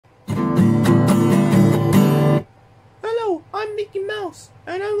Mouse,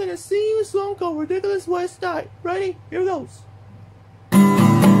 and I'm gonna sing you a song called Ridiculous West Side. Ready? Here goes.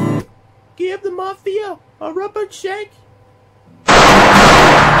 Give the mafia a rubber shake.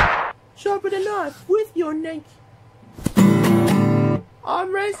 Sharpen a knife with your neck.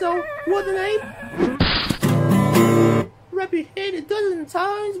 I'm Razor with an ape. Wrap your head a dozen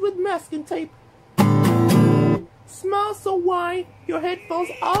times with masking tape. Smile so wide your head falls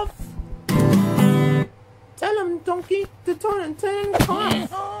off. Tell him, donkey, to turn and turn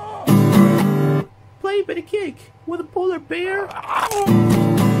off. Play by the kick with a polar bear.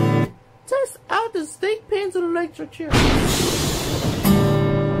 Test out the steak pans on an electric chair.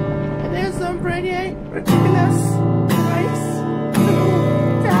 And there's some pretty ridiculous ways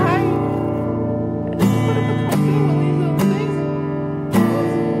to die. And this is what I'm gonna do all these little things. I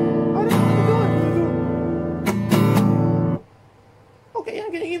don't know what I'm doing. Okay,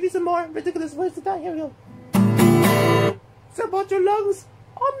 I'm gonna give you some more ridiculous ways to die. Here we go. So about your lungs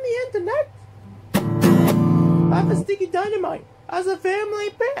on the internet. I have a sticky dynamite as a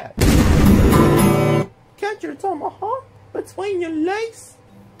family pet. Catch your tomahawk between your legs.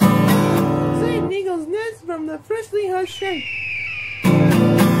 Save Neagle's nest from the freshly hatched shake.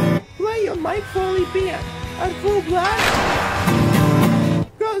 Play your Mike Foley band at full blast.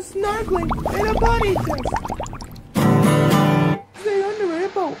 Go snorkeling in a body test. Stay under a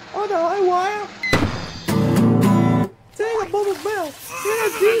boat on the high wire. Take a bubble bath in a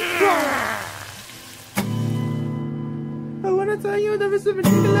deep fryer. I wanna tell you there is some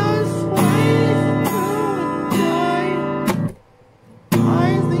ridiculous ways to die.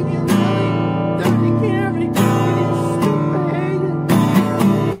 Eyes leave you really don't care if you stupid.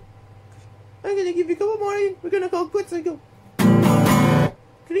 I'm gonna give you a couple more. We're gonna go quick so go.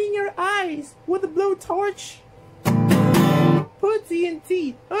 Clean your eyes with a blowtorch. Put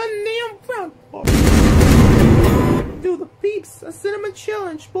TNT on the front part. Do the peeps a cinnamon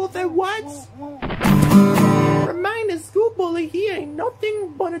challenge, both at once. Remind the school bully he ain't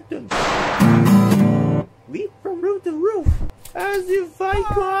nothing but a dunce. Leap from roof to roof as you fight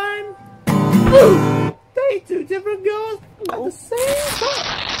crime. They two different girls at the same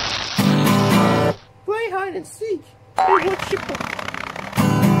time. Play hide and seek in what shipper.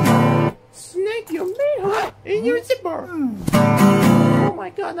 Snake your manhood in your zipper. Oh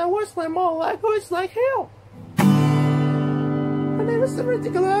my god, that was my mom like hurts like hell. And it was so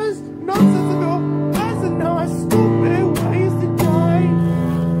ridiculous, nonsensical, as a nice stupid ways to die.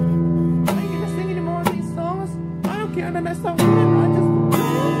 Are you gonna sing any more of these songs? I don't care, the next song.